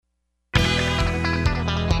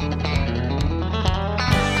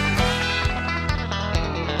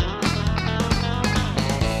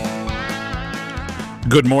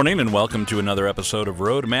Good morning and welcome to another episode of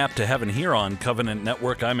Roadmap to Heaven here on Covenant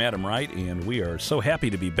Network. I'm Adam Wright, and we are so happy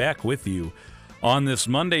to be back with you on this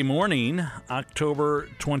Monday morning, October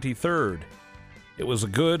 23rd. It was a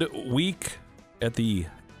good week at the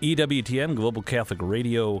EWTN Global Catholic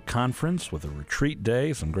Radio Conference with a retreat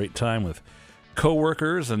day, some great time with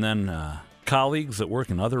co-workers and then colleagues that work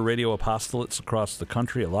in other radio apostolates across the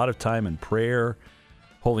country, a lot of time in prayer,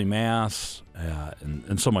 Holy Mass,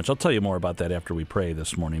 and so much. I'll tell you more about that after we pray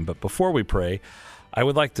this morning. But before we pray, I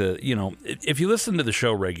would like to, if you listen to the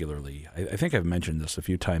show regularly, I think I've mentioned this a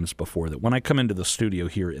few times before, that when I come into the studio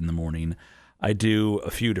here in the morning, I do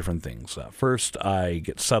a few different things. First, I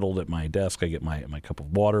get settled at my desk. I get my cup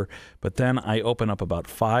of water. But then I open up about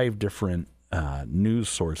 5 different news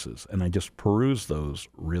sources, and I just peruse those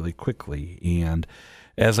really quickly. And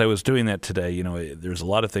as I was doing that today, there's a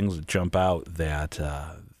lot of things that jump out that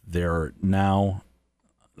they're now,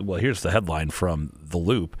 well, here's the headline from The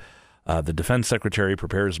Loop. The Defense Secretary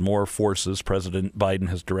prepares more forces. President Biden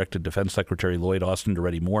has directed Defense Secretary Lloyd Austin to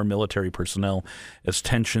ready more military personnel as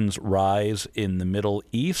tensions rise in the Middle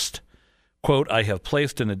East. Quote, I have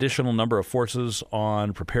placed an additional number of forces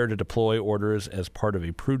on prepare to deploy orders as part of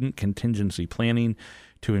a prudent contingency planning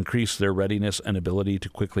to increase their readiness and ability to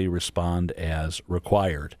quickly respond as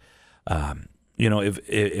required.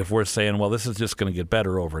 If we're saying, well, this is just going to get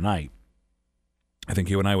better overnight, I think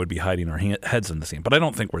you and I would be hiding our heads in the sand. But I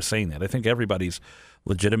don't think we're saying that. I think everybody's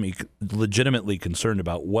legitimately concerned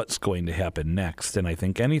about what's going to happen next. And I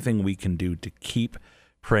think anything we can do to keep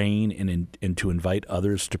praying and to invite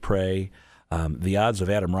others to pray. The odds of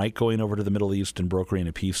Adam Wright going over to the Middle East and brokering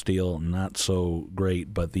a peace deal, not so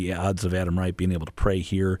great, but the odds of Adam Wright being able to pray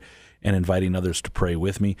here and inviting others to pray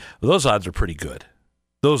with me, those odds are pretty good.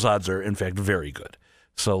 Those odds are, in fact, very good.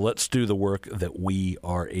 So let's do the work that we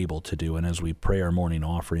are able to do. And as we pray our morning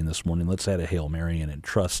offering this morning, let's add a Hail Marian and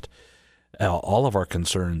trust all of our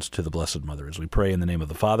concerns to the Blessed Mother as we pray in the name of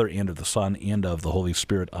the Father, and of the Son, and of the Holy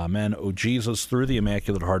Spirit. Amen. O Jesus, through the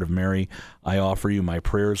Immaculate Heart of Mary, I offer you my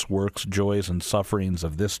prayers, works, joys, and sufferings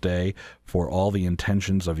of this day for all the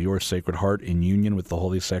intentions of your Sacred Heart in union with the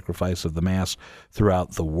holy sacrifice of the Mass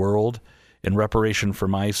throughout the world, in reparation for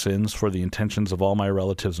my sins, for the intentions of all my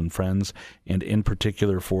relatives and friends, and in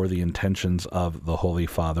particular for the intentions of the Holy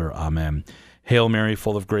Father. Amen. Hail Mary,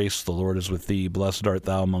 full of grace, the Lord is with thee. Blessed art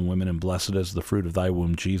thou among women, and blessed is the fruit of thy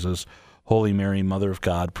womb, Jesus. Holy Mary, Mother of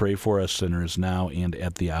God, pray for us sinners now and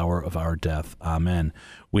at the hour of our death. Amen.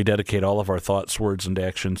 We dedicate all of our thoughts, words, and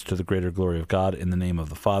actions to the greater glory of God, in the name of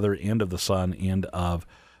the Father, and of the Son, and of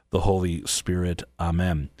the Holy Spirit.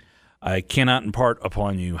 Amen. I cannot impart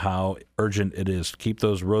upon you how urgent it is to keep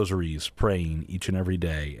those rosaries praying each and every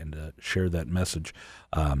day and to share that message.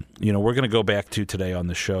 We're going to go back to today on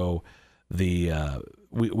the show.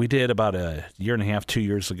 We did about a year and a half, 2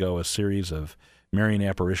 years ago, a series of Marian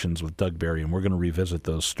Apparitions with Doug Barry, and we're going to revisit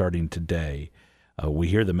those starting today. We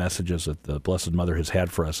hear the messages that the Blessed Mother has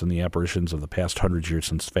had for us in the apparitions of the past 100 years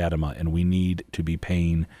since Fatima, and we need to be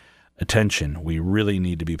paying attention. We really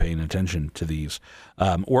need to be paying attention to these.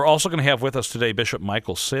 We're also going to have with us today Bishop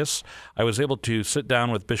Michael Siss. I was able to sit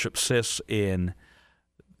down with Bishop Siss in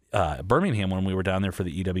Birmingham when we were down there for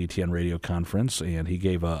the EWTN radio conference, and he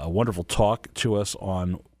gave a wonderful talk to us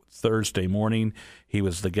on Thursday morning. He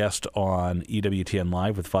was the guest on EWTN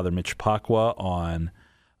Live with Father Mitch Pacwa on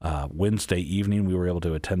Wednesday evening. We were able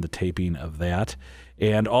to attend the taping of that.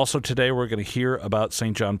 And also today we're going to hear about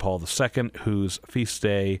St. John Paul II, whose feast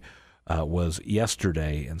day was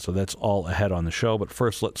yesterday, and so that's all ahead on the show. But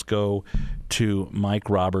first, let's go to Mike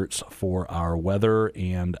Roberts for our weather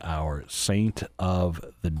and our saint of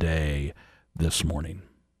the day this morning.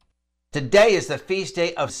 Today is the feast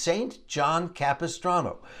day of St. John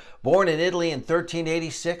Capistrano. Born in Italy in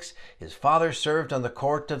 1386, his father served on the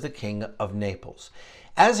court of the King of Naples.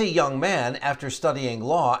 As a young man, after studying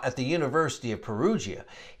law at the University of Perugia,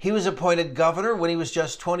 he was appointed governor when he was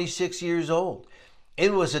just 26 years old.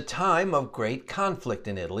 It was a time of great conflict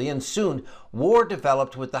in Italy, and soon war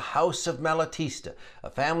developed with the House of Malatesta, a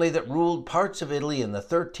family that ruled parts of Italy in the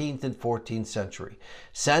 13th and 14th century.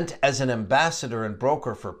 Sent as an ambassador and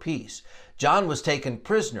broker for peace, John was taken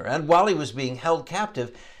prisoner, and while he was being held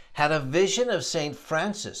captive, had a vision of St.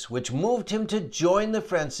 Francis, which moved him to join the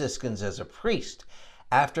Franciscans as a priest.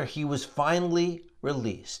 After he was finally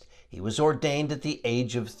released, he was ordained at the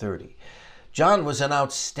age of 30. John was an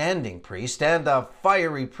outstanding priest and a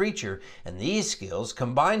fiery preacher, and these skills,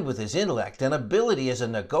 combined with his intellect and ability as a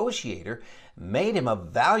negotiator, made him a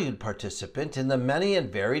valued participant in the many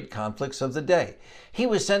and varied conflicts of the day. He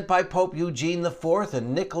was sent by Pope Eugene IV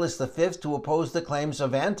and Nicholas V to oppose the claims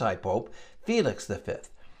of anti-Pope Felix V.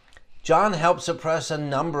 John helped suppress a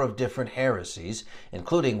number of different heresies,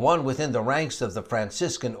 including one within the ranks of the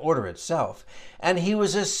Franciscan order itself, and he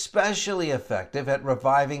was especially effective at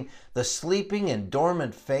reviving the sleeping and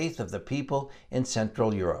dormant faith of the people in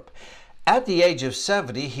Central Europe. At the age of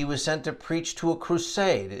 70, he was sent to preach to a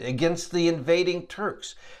crusade against the invading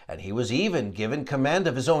Turks, and he was even given command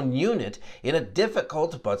of his own unit in a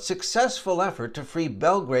difficult but successful effort to free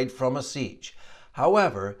Belgrade from a siege.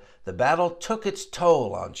 However, the battle took its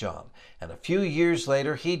toll on John, and a few years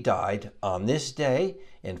later he died on this day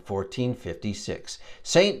in 1456.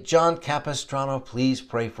 St. John Capistrano, please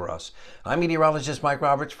pray for us. I'm meteorologist Mike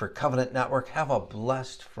Roberts for Covenant Network. Have a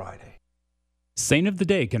blessed Friday. Saint of the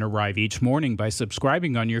Day can arrive each morning by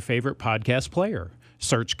subscribing on your favorite podcast player.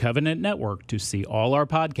 Search Covenant Network to see all our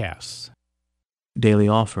podcasts. Daily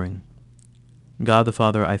Offering. God the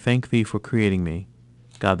Father, I thank Thee for creating me.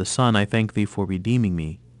 God the Son, I thank Thee for redeeming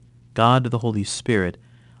me. God the Holy Spirit,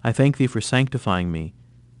 I thank Thee for sanctifying me.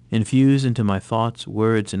 Infuse into my thoughts,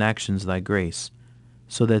 words, and actions Thy grace,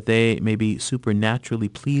 so that they may be supernaturally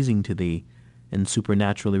pleasing to Thee and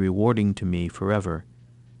supernaturally rewarding to me forever.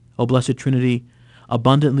 O Blessed Trinity,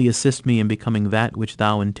 abundantly assist me in becoming that which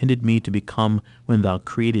Thou intended me to become when Thou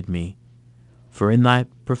created me. For in Thy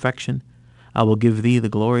perfection I will give Thee the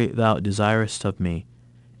glory Thou desirest of me,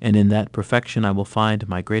 and in that perfection I will find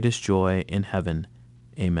my greatest joy in heaven.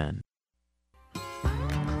 Amen.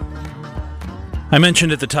 I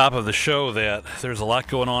mentioned at the top of the show that there's a lot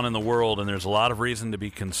going on in the world and there's a lot of reason to be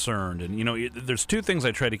concerned. And, there's two things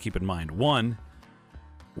I try to keep in mind. One,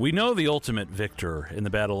 we know the ultimate victor in the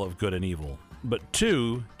battle of good and evil. But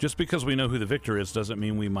two, just because we know who the victor is doesn't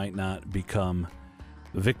mean we might not become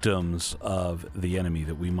victims of the enemy,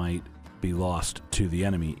 that we might be lost to the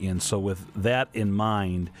enemy. And so with that in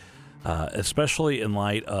mind, especially in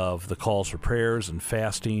light of the calls for prayers and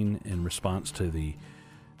fasting in response to the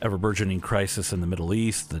ever-burgeoning crisis in the Middle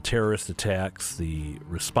East, the terrorist attacks, the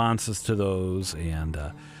responses to those, and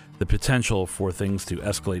the potential for things to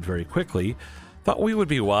escalate very quickly, thought we would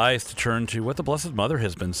be wise to turn to what the Blessed Mother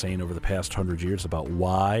has been saying over the past 100 years about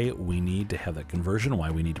why we need to have that conversion, why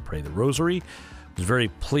we need to pray the rosary. I was very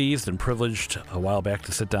pleased and privileged a while back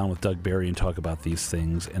to sit down with Doug Barry and talk about these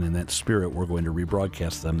things, and in that spirit, we're going to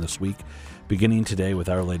rebroadcast them this week, beginning today with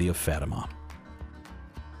Our Lady of Fatima.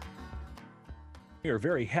 We are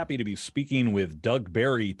very happy to be speaking with Doug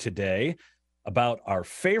Barry today about our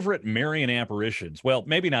favorite Marian apparitions. Well,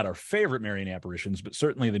 maybe not our favorite Marian apparitions, but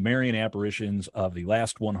certainly the Marian apparitions of the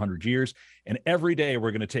last 100 years. And every day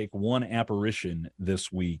we're going to take one apparition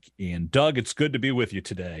this week. And Doug, it's good to be with you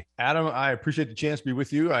today. Adam, I appreciate the chance to be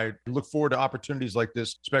with you. I look forward to opportunities like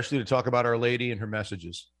this, especially to talk about Our Lady and her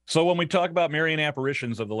messages. So when we talk about Marian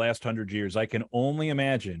apparitions of the last 100 years, I can only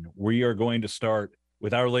imagine we are going to start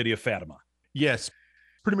with Our Lady of Fatima. Yes,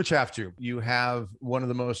 pretty much have to. You have one of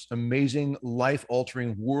the most amazing,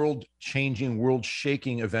 life-altering, world-changing,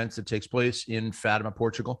 world-shaking events that takes place in Fatima,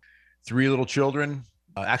 Portugal. 3 little children.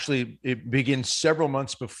 Actually, it begins several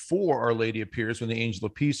months before Our Lady appears, when the angel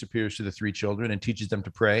of peace appears to the 3 children and teaches them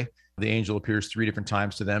to pray. The angel appears 3 different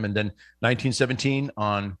times to them. And then 1917,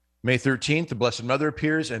 on May 13th, the Blessed Mother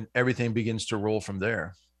appears, and everything begins to roll from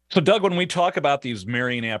there. So, Doug, when we talk about these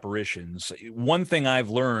Marian apparitions, one thing I've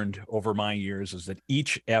learned over my years is that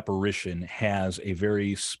each apparition has a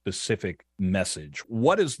very specific message.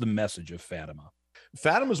 What is the message of Fatima?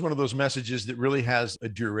 Fatima is one of those messages that really has a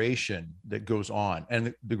duration that goes on.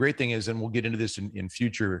 And the great thing is, and we'll get into this in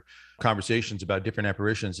future conversations about different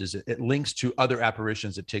apparitions, is it links to other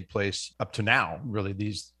apparitions that take place up to now, really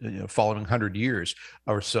these following 100 years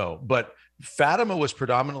or so. But Fatima was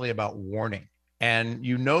predominantly about warning. And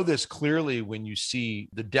you know this clearly when you see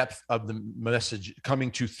the depth of the message coming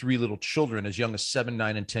to 3 little children as young as 7,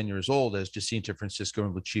 9, and 10 years old, as Jacinta, Francisco,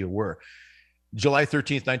 and Lucia were. July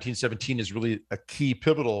 13th, 1917 is really a key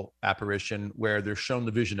pivotal apparition where they're shown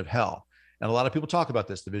the vision of hell. And a lot of people talk about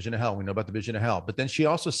this, the vision of hell. We know about the vision of hell. But then she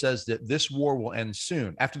also says that this war will end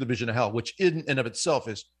soon after the vision of hell, which in and of itself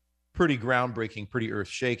is pretty groundbreaking, pretty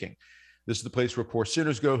earth-shaking. This is the place where poor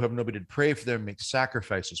sinners go who have nobody to pray for them, make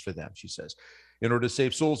sacrifices for them, she says. In order to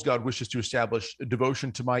save souls, God wishes to establish a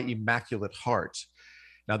devotion to my immaculate heart.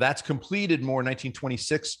 Now that's completed more in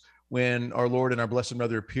 1926 when our Lord and our Blessed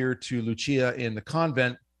Mother appeared to Lucia in the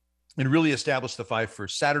convent and really established the 5 for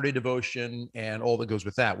Saturday devotion and all that goes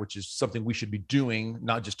with that, which is something we should be doing,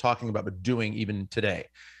 not just talking about, but doing even today.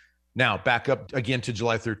 Now, back up again to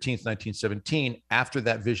July 13th, 1917, after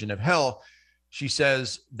that vision of hell, she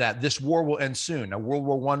says that this war will end soon. Now, World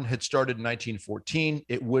War I had started in 1914.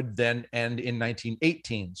 It would then end in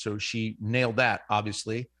 1918. So she nailed that,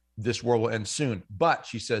 obviously. This war will end soon. But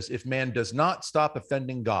she says, if man does not stop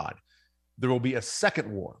offending God, there will be a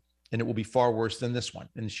second war, and it will be far worse than this one.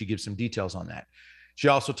 And she gives some details on that. She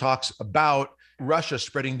also talks about Russia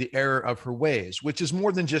spreading the error of her ways, which is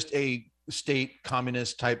more than just a state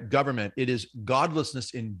communist type government. It is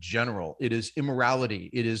godlessness in general. It is immorality.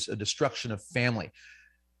 It is a destruction of family.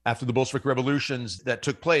 After the Bolshevik revolutions that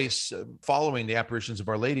took place following the apparitions of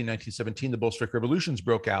Our Lady in 1917, the Bolshevik revolutions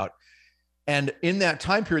broke out. And in that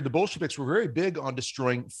time period, the Bolsheviks were very big on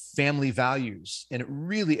destroying family values, and it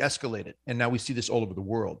really escalated. And now we see this all over the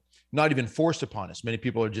world, not even forced upon us. Many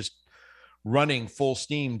people are just running full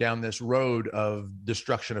steam down this road of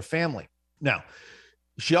destruction of family. Now,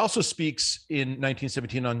 she also speaks in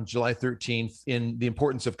 1917 on July 13th in the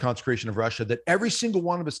importance of consecration of Russia, that every single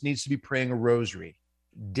one of us needs to be praying a rosary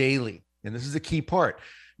daily. And this is a key part.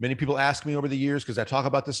 Many people ask me over the years, because I talk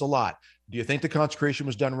about this a lot, do you think the consecration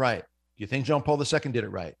was done right? Do you think John Paul II did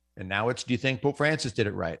it right? And now it's, do you think Pope Francis did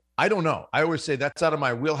it right? I don't know. I always say that's out of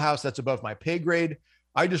my wheelhouse. That's above my pay grade.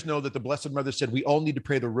 I just know that the Blessed Mother said we all need to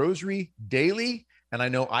pray the rosary daily. And I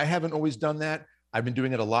know I haven't always done that. I've been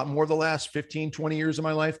doing it a lot more the last 15, 20 years of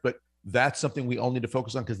my life, but that's something we all need to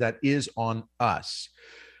focus on because that is on us.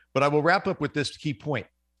 But I will wrap up with this key point.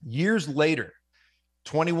 Years later,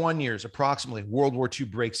 21 years approximately, World War II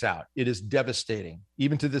breaks out. It is devastating.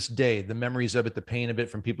 Even to this day, the memories of it, the pain of it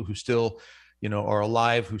from people who still, are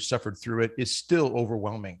alive, who suffered through it, is still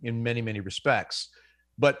overwhelming in many, many respects.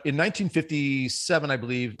 But in 1957, I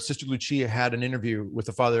believe, Sister Lucia had an interview with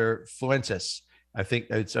the Father Fuentes. I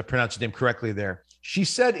think I pronounced his name correctly there. She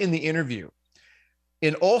said in the interview,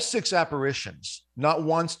 in all 6 apparitions, not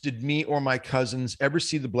once did me or my cousins ever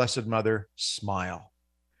see the Blessed Mother smile.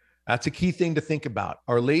 That's a key thing to think about.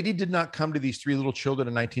 Our Lady did not come to these 3 little children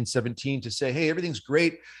in 1917 to say, hey, everything's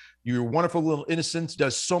great. Your wonderful little innocence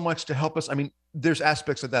does so much to help us. I mean, there's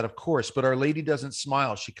aspects of that, of course, but Our Lady doesn't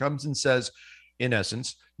smile. She comes and says, in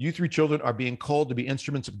essence, you 3 children are being called to be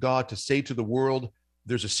instruments of God to say to the world,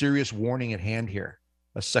 there's a serious warning at hand here.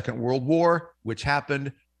 A second world war, which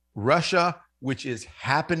happened, Russia, which is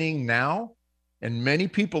happening now. And many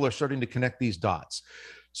people are starting to connect these dots.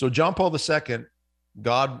 So John Paul II,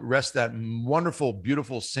 God rest that wonderful,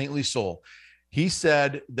 beautiful, saintly soul. He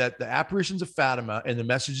said that the apparitions of Fatima and the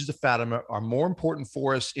messages of Fatima are more important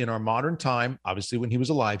for us in our modern time. Obviously, when he was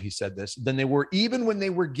alive, he said this, than they were even when they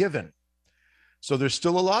were given. So there's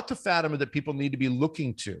still a lot to Fatima that people need to be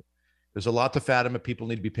looking to. There's a lot to Fatima people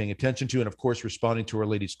need to be paying attention to. And of course, responding to Our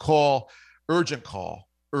Lady's urgent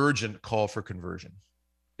call for conversion.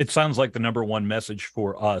 It sounds like the number one message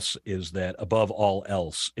for us is that above all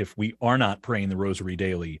else, if we are not praying the rosary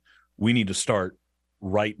daily, we need to start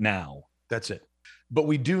right now. That's it. But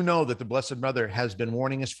we do know that the Blessed Mother has been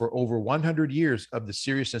warning us for over 100 years of the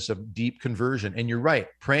seriousness of deep conversion. And you're right,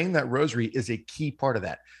 praying that rosary is a key part of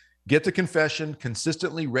that. Get to confession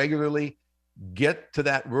consistently, regularly. Get to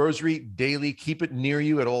that rosary daily. Keep it near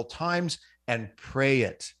you at all times and pray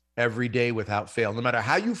it every day without fail, no matter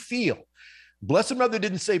how you feel. Blessed Mother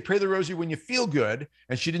didn't say pray the rosary when you feel good,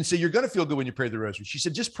 and she didn't say you're going to feel good when you pray the rosary. She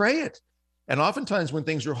said just pray it. And oftentimes when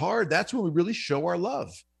things are hard, that's when we really show our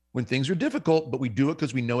love. When things are difficult, but we do it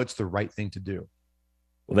because we know it's the right thing to do.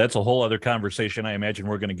 Well, that's a whole other conversation I imagine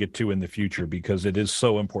we're going to get to in the future because it is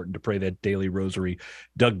so important to pray that daily rosary.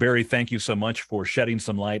 Doug Barry, thank you so much for shedding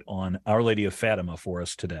some light on Our Lady of Fatima for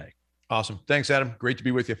us today. Awesome. Thanks, Adam. Great to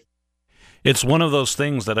be with you. It's one of those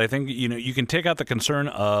things that I think, you can take out the concern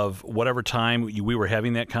of whatever time we were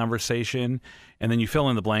having that conversation, and then you fill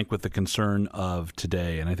in the blank with the concern of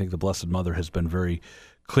today. And I think the Blessed Mother has been very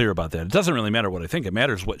clear about that. It doesn't really matter what I think. It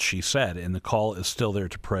matters what she said, and the call is still there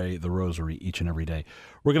to pray the rosary each and every day.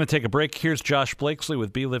 We're going to take a break. Here's Josh Blakesley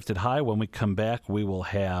with Be Lifted High. When we come back, we will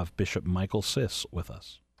have Bishop Michael Siss with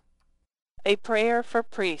us. A prayer for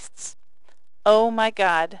priests. Oh, my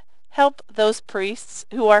God, help those priests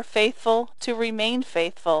who are faithful to remain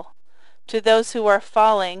faithful. To those who are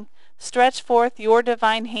falling, stretch forth your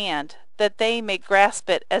divine hand, that they may grasp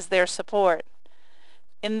it as their support.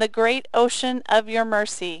 In the great ocean of your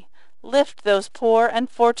mercy, lift those poor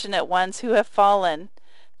unfortunate ones who have fallen,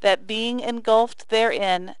 that being engulfed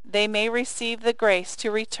therein, they may receive the grace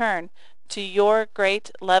to return to your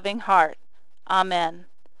great loving heart. Amen.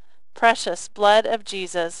 Precious blood of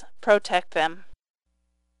Jesus, protect them.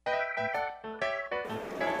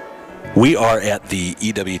 We are at the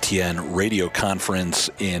EWTN radio conference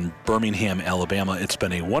in Birmingham, Alabama. It's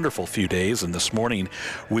been a wonderful few days, and this morning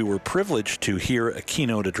we were privileged to hear a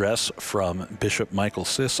keynote address from Bishop Michael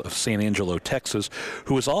Siss of San Angelo, Texas,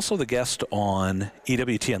 who was also the guest on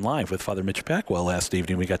EWTN Live with Father Mitch Packwell last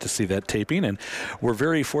evening. We got to see that taping, and we're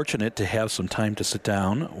very fortunate to have some time to sit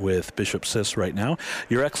down with Bishop Siss right now.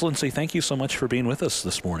 Your Excellency, thank you so much for being with us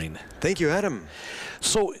this morning. Thank you, Adam.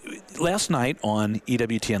 So last night on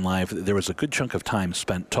EWTN Live, there was a good chunk of time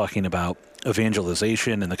spent talking about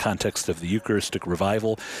evangelization in the context of the Eucharistic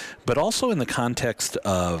revival, but also in the context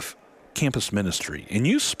of campus ministry. And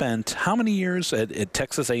you spent how many years at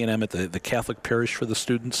Texas A&M at the Catholic parish for the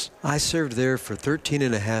students? I served there for 13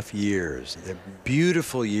 and a half years. They're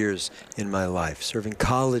beautiful years in my life, serving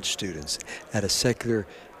college students at a secular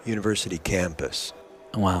university campus.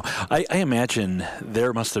 Wow. I imagine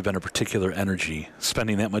there must have been a particular energy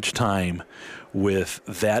spending that much time with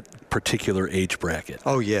that particular age bracket.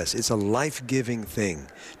 Oh, yes. It's a life-giving thing.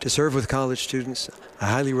 To serve with college students, I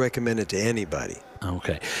highly recommend it to anybody.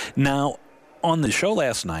 Okay. Now, on the show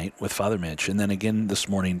last night with Father Mitch, and then again this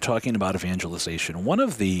morning talking about evangelization, one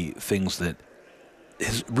of the things that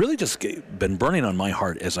has really just been burning on my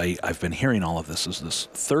heart as I've been hearing all of this is this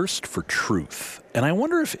thirst for truth. And I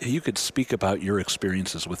wonder if you could speak about your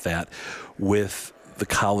experiences with that with the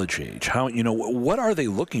college age. How, what are they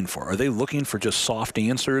looking for? Are they looking for just soft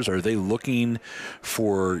answers? Are they looking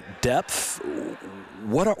for depth?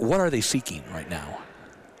 What are they seeking right now?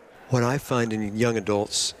 What I find in young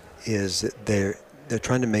adults is that they're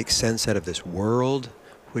trying to make sense out of this world,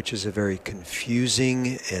 which is a very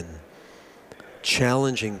confusing and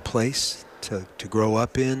challenging place to grow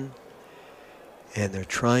up in, and they're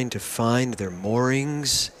trying to find their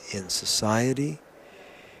moorings in society,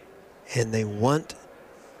 and they want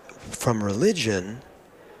from religion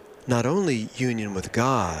not only union with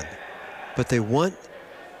God, but they want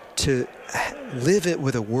to live it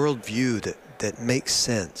with a worldview that makes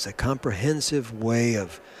sense, a comprehensive way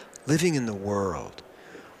of living in the world,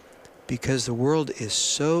 because the world is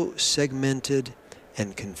so segmented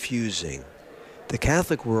and confusing. The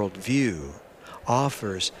Catholic worldview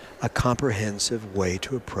offers a comprehensive way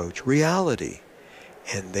to approach reality,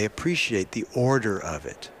 and they appreciate the order of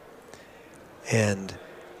it. And,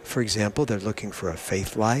 for example, they're looking for a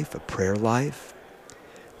faith life, a prayer life.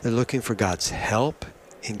 They're looking for God's help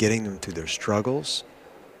in getting them through their struggles.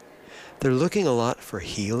 They're looking a lot for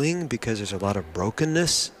healing because there's a lot of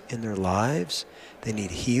brokenness in their lives. They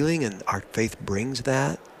need healing, and our faith brings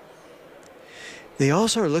that. They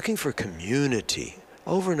also are looking for community.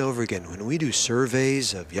 Over and over again, when we do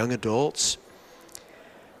surveys of young adults,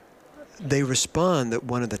 they respond that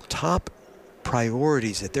one of the top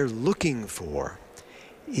priorities that they're looking for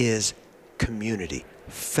is community,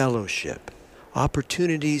 fellowship,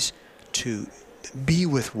 opportunities to be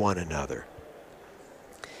with one another.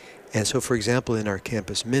 And so, for example, in our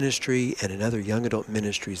campus ministry and in other young adult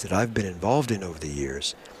ministries that I've been involved in over the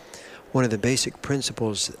years, one of the basic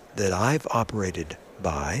principles that I've operated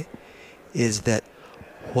by is that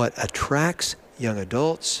what attracts young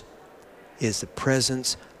adults is the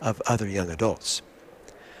presence of other young adults.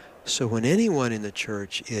 So when anyone in the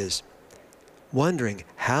church is wondering,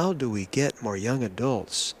 how do we get more young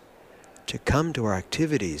adults to come to our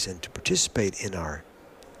activities and to participate in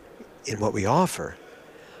what we offer,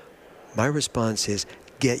 my response is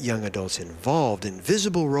get young adults involved in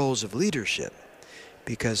visible roles of leadership.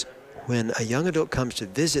 Because when a young adult comes to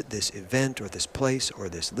visit this event or this place or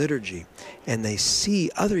this liturgy and they see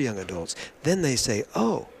other young adults, then they say,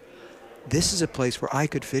 oh, this is a place where I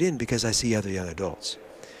could fit in because I see other young adults.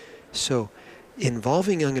 So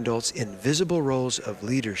involving young adults in visible roles of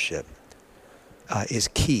leadership is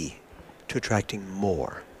key to attracting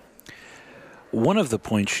more. One of the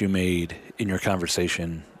points you made in your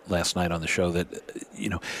conversation last night on the show that,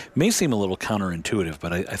 may seem a little counterintuitive,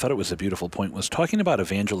 but I thought it was a beautiful point, was talking about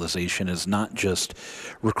evangelization as not just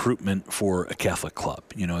recruitment for a Catholic club.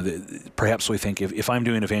 Perhaps we think if I'm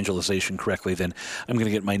doing evangelization correctly, then I'm going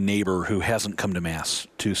to get my neighbor who hasn't come to Mass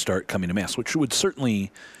to start coming to Mass, which would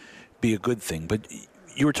certainly be a good thing. But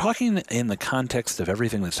you were talking in the context of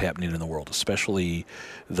everything that's happening in the world, especially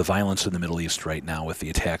the violence in the Middle East right now with the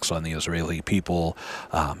attacks on the Israeli people,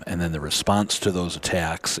 and then the response to those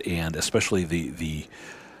attacks, and especially the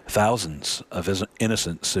thousands of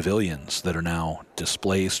innocent civilians that are now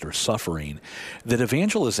displaced or suffering, that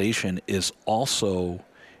evangelization is also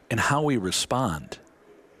in how we respond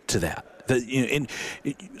to that.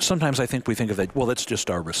 Sometimes I think we think of that, well, that's just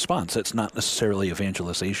our response. That's not necessarily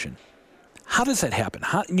evangelization. How does that happen?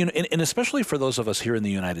 And especially for those of us here in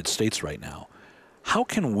the United States right now, how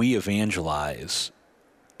can we evangelize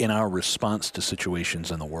in our response to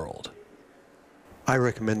situations in the world? I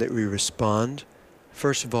recommend that we respond,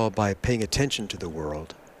 first of all, by paying attention to the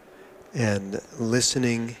world and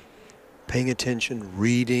listening, paying attention,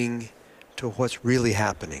 reading to what's really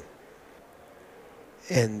happening.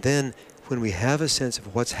 And then when we have a sense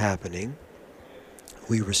of what's happening,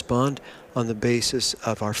 we respond on the basis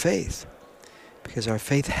of our faith, because our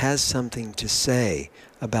faith has something to say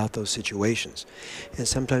about those situations. And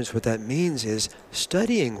sometimes what that means is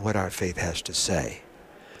studying what our faith has to say.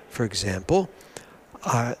 For example,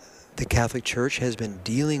 the Catholic Church has been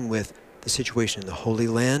dealing with the situation in the Holy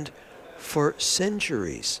Land for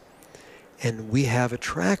centuries. And we have a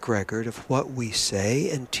track record of what we say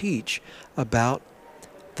and teach about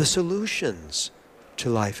the solutions to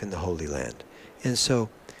life in the Holy Land. And so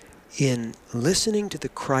in listening to the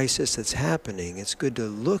crisis that's happening, it's good to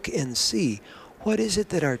look and see what is it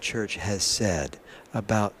that our church has said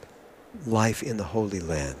about life in the Holy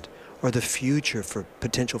Land, or the future for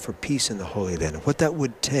potential for peace in the Holy Land, what that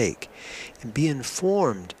would take, and be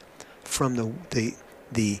informed from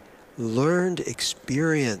the learned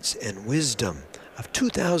experience and wisdom of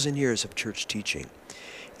 2,000 years of church teaching,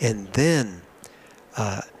 and then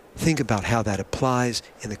think about how that applies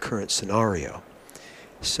in the current scenario.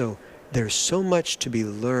 So there's so much to be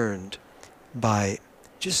learned by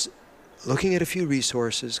just looking at a few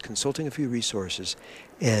resources, consulting a few resources,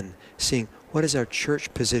 and seeing what is our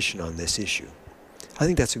church position on this issue. I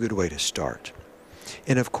think that's a good way to start.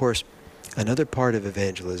 And of course, another part of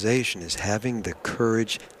evangelization is having the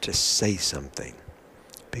courage to say something,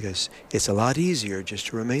 because it's a lot easier just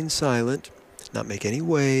to remain silent, not make any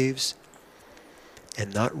waves,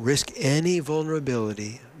 and not risk any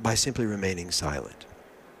vulnerability by simply remaining silent.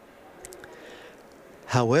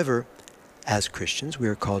 However, as Christians, we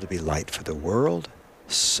are called to be light for the world,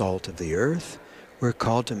 salt of the earth. We're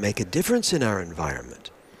called to make a difference in our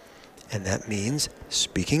environment. And that means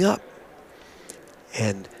speaking up.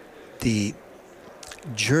 And the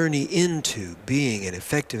journey into being an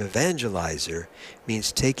effective evangelizer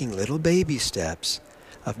means taking little baby steps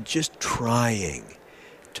of just trying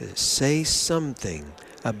to say something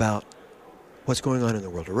about what's going on in the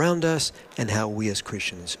world around us and how we as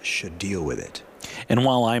Christians should deal with it. And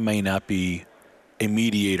while I may not be a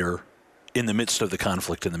mediator in the midst of the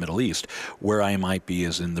conflict in the Middle East, where I might be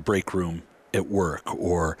is in the break room at work,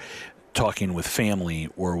 or talking with family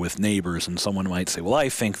or with neighbors, and someone might say, well, I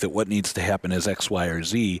think that what needs to happen is X, Y, or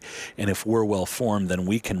Z, and if we're well-formed, then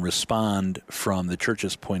we can respond from the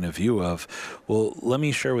church's point of view of, well, let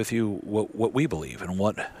me share with you what we believe and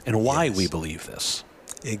why we believe this.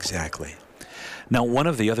 Exactly. Now, one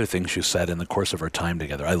of the other things you said in the course of our time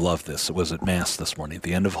together, I love this. It was at Mass this morning, at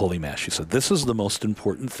the end of Holy Mass. You said, this is the most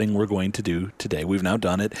important thing we're going to do today. We've now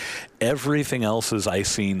done it. Everything else is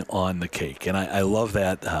icing on the cake. And I love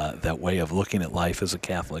that way of looking at life as a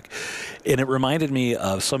Catholic. And it reminded me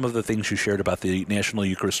of some of the things you shared about the National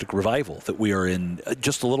Eucharistic Revival, that we are in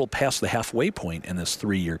just a little past the halfway point in this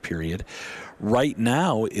 3-year period. Right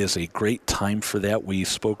now is a great time for that. We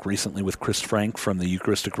spoke recently with Chris Frank from the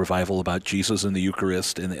Eucharistic Revival about Jesus in the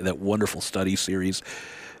Eucharist and that wonderful study series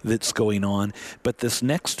that's going on. But this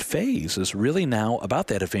next phase is really now about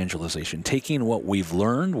that evangelization, taking what we've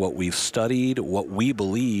learned, what we've studied, what we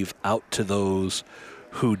believe out to those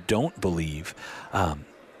who don't believe.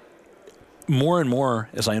 More and more,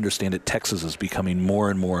 as I understand it, Texas is becoming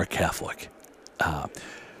more and more Catholic.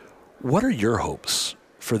 What are your hopes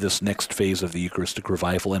for this next phase of the Eucharistic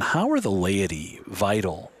Revival, and how are the laity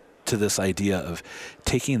vital to this idea of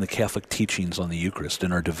taking the Catholic teachings on the Eucharist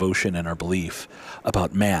and our devotion and our belief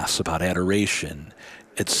about Mass, about adoration,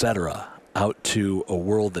 etc., out to a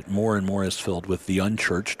world that more and more is filled with the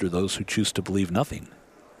unchurched or those who choose to believe nothing?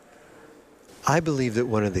 I believe that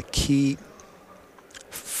one of the key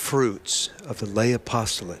fruits of the lay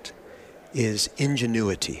apostolate is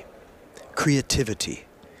ingenuity, creativity.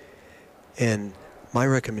 And my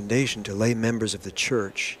recommendation to lay members of the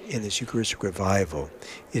church in this Eucharistic Revival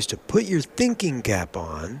is to put your thinking cap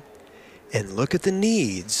on and look at the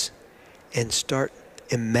needs and start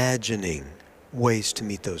imagining ways to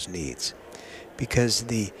meet those needs. Because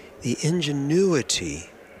the ingenuity,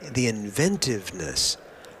 the inventiveness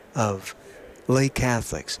of lay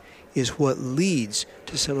Catholics is what leads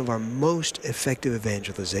to some of our most effective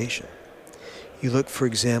evangelization. You look, for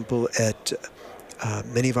example, at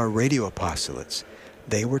many of our radio apostolates.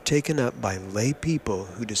 They were taken up by lay people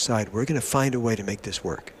who decide we're going to find a way to make this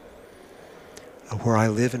work. Where I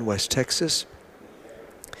live in West Texas,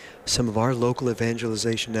 some of our local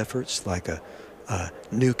evangelization efforts, like a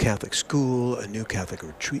new Catholic school, a new Catholic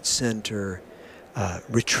retreat center,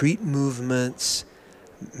 retreat movements,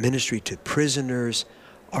 ministry to prisoners,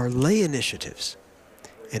 are lay initiatives.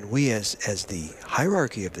 And we as the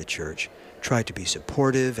hierarchy of the church try to be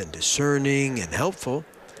supportive and discerning and helpful,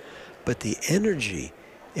 but the energy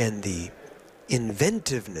and the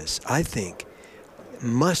inventiveness, I think,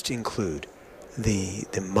 must include the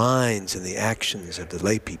minds and the actions of the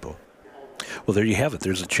lay people. Well, there you have it.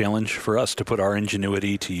 There's a challenge for us to put our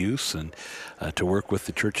ingenuity to use and to work with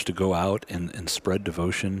the church to go out and spread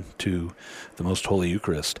devotion to the Most Holy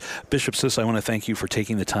Eucharist. Bishop Sis, I want to thank you for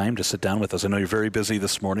taking the time to sit down with us. I know you're very busy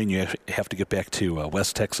this morning. You have to get back to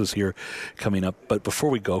West Texas here coming up. But before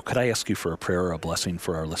we go, could I ask you for a prayer or a blessing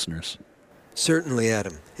for our listeners? Certainly,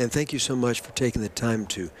 Adam. And thank you so much for taking the time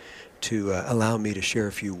to allow me to share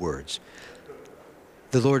a few words.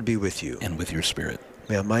 The Lord be with you. And with your spirit.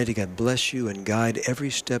 May Almighty God bless you and guide every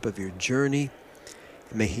step of your journey.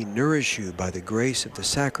 May He nourish you by the grace of the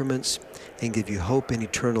sacraments and give you hope in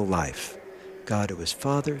eternal life. God, who is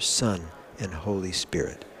Father, Son, and Holy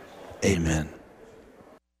Spirit. Amen.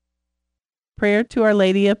 Prayer to Our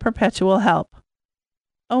Lady of Perpetual Help.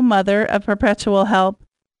 O Mother of Perpetual Help,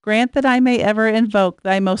 grant that I may ever invoke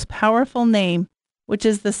thy most powerful name, which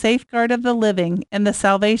is the safeguard of the living and the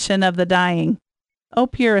salvation of the dying. O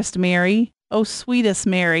purest Mary, O sweetest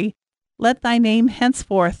Mary, let thy name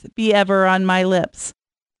henceforth be ever on my lips.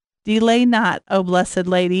 Delay not, O blessed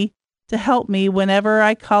Lady, to help me whenever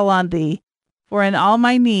I call on thee, for in all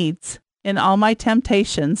my needs, in all my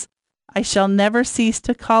temptations, I shall never cease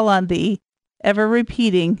to call on thee, ever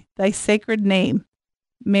repeating thy sacred name.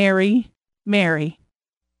 Mary, Mary.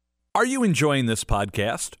 Are you enjoying this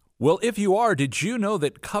podcast? Well, if you are, did you know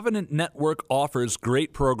that Covenant Network offers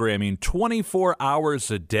great programming 24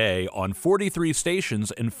 hours a day on 43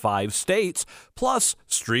 stations in 5 states, plus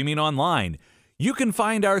streaming online? You can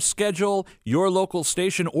find our schedule, your local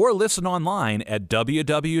station, or listen online at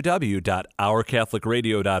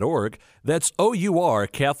www.ourcatholicradio.org. That's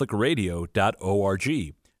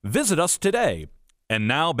OURCatholicradio.org. Visit us today. And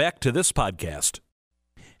now back to this podcast.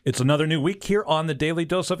 It's another new week here on the Daily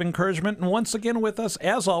Dose of Encouragement, and once again with us,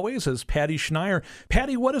 as always, is Patty Schneier.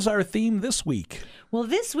 Patty, what is our theme this week? Well,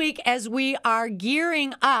 this week, as we are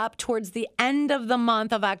gearing up towards the end of the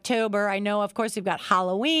month of October, I know, of course, we've got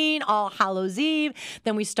Halloween, All Hallows Eve,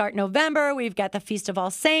 then we start November, we've got the Feast of All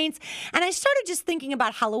Saints, and I started just thinking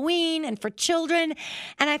about Halloween and for children,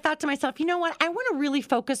 and I thought to myself, you know what, I want to really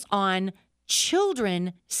focus on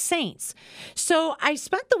children saints. So I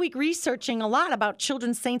spent the week researching a lot about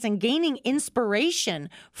children saints and gaining inspiration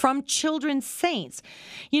from children saints.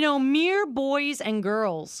 You know, mere boys and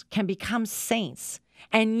girls can become saints,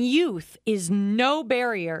 and youth is no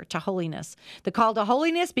barrier to holiness. The call to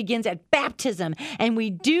holiness begins at baptism, and we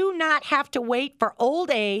do not have to wait for old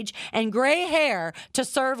age and gray hair to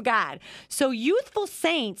serve God. So youthful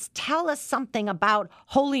saints tell us something about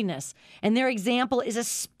holiness, and their example is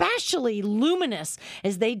especially luminous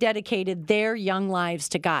as they dedicated their young lives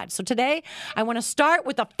to God. So today, I want to start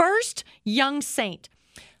with the first young saint.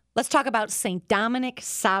 Let's talk about Saint Dominic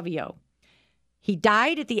Savio. He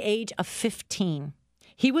died at the age of 15.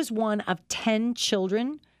 He was one of 10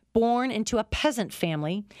 children born into a peasant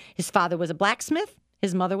family. His father was a blacksmith.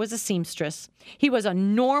 His mother was a seamstress. He was a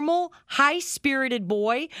normal, high-spirited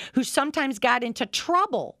boy who sometimes got into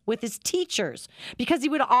trouble with his teachers because he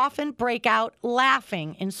would often break out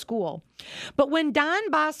laughing in school. But when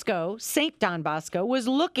Saint Don Bosco, was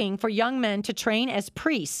looking for young men to train as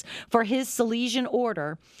priests for his Salesian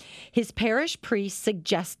order, his parish priest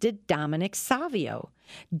suggested Dominic Savio.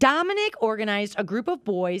 Dominic organized a group of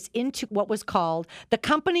boys into what was called the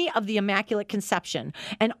Company of the Immaculate Conception,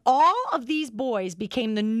 and all of these boys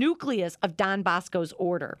became the nucleus of Don Bosco's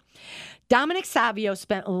order. Dominic Savio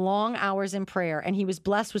spent long hours in prayer, and he was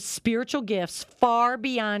blessed with spiritual gifts far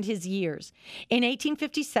beyond his years. In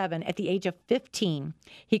 1857, at the age of 15,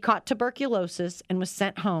 he caught tuberculosis and was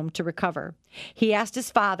sent home to recover. He asked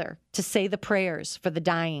his father to say the prayers for the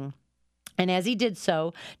dying. And as he did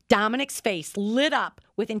so, Dominic's face lit up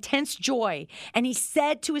with intense joy, and he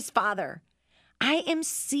said to his father, "I am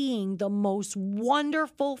seeing the most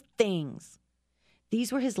wonderful things."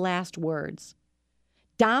 These were his last words.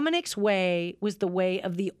 Dominic's way was the way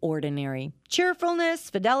of the ordinary. Cheerfulness,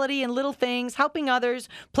 fidelity in little things, helping others,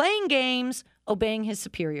 playing games, obeying his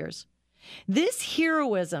superiors. This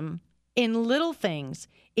heroism in little things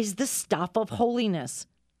is the stuff of holiness.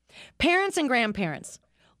 Parents and grandparents,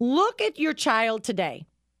 look at your child today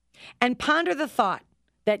and ponder the thought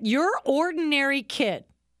that your ordinary kid,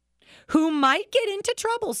 who might get into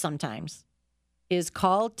trouble sometimes, is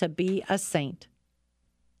called to be a saint.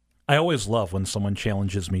 I always love when someone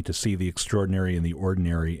challenges me to see the extraordinary in the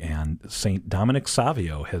ordinary, and St. Dominic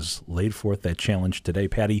Savio has laid forth that challenge today.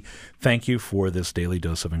 Patty, thank you for this daily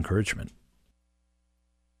dose of encouragement.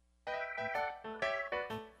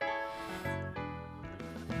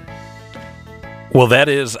 Well, that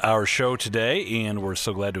is our show today, and we're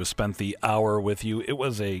so glad to have spent the hour with you. It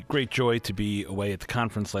was a great joy to be away at the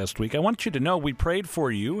conference last week. I want you to know we prayed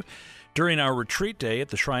for you during our retreat day at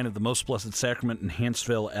the Shrine of the Most Blessed Sacrament in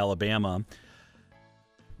Hanceville, Alabama,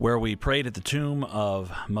 where we prayed at the tomb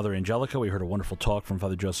of Mother Angelica. We heard a wonderful talk from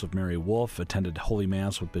Father Joseph Mary Wolfe, attended Holy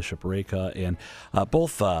Mass with Bishop Reka, and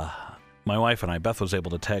both my wife and I, Beth was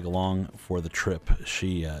able to tag along for the trip.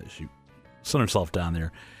 She sent herself down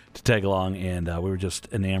there to tag along, and we were just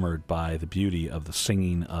enamored by the beauty of the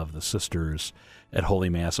singing of the sisters at Holy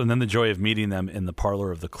Mass, and then the joy of meeting them in the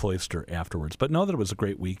parlor of the cloister afterwards. But know that it was a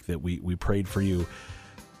great week, that we prayed for you.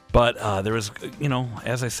 But there was,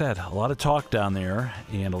 as I said, a lot of talk down there,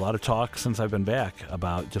 and a lot of talk since I've been back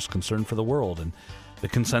about just concern for the world. And the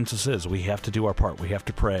consensus is we have to do our part. We have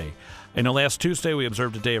to pray. I know last Tuesday we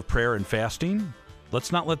observed a day of prayer and fasting.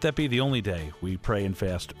 Let's not let that be the only day we pray and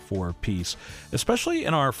fast for peace, especially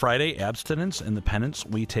in our Friday abstinence and the penance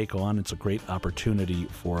we take on. It's a great opportunity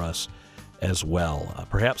for us as well.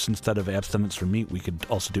 Perhaps instead of abstinence from meat, we could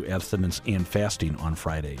also do abstinence and fasting on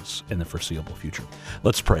Fridays in the foreseeable future.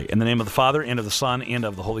 Let's pray. In the name of the Father, and of the Son, and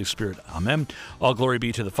of the Holy Spirit. Amen. All glory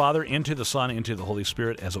be to the Father, and to the Son, and to the Holy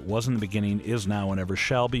Spirit, as it was in the beginning, is now, and ever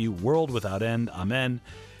shall be, world without end. Amen.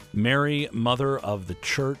 Mary, Mother of the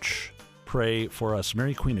Church, pray for us.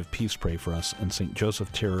 Mary, Queen of Peace, pray for us. And St.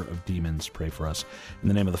 Joseph, Terror of Demons, pray for us. In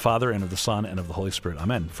the name of the Father, and of the Son, and of the Holy Spirit.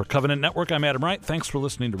 Amen. For Covenant Network, I'm Adam Wright. Thanks for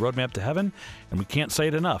listening to Roadmap to Heaven. And we can't say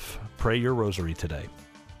it enough. Pray your rosary today.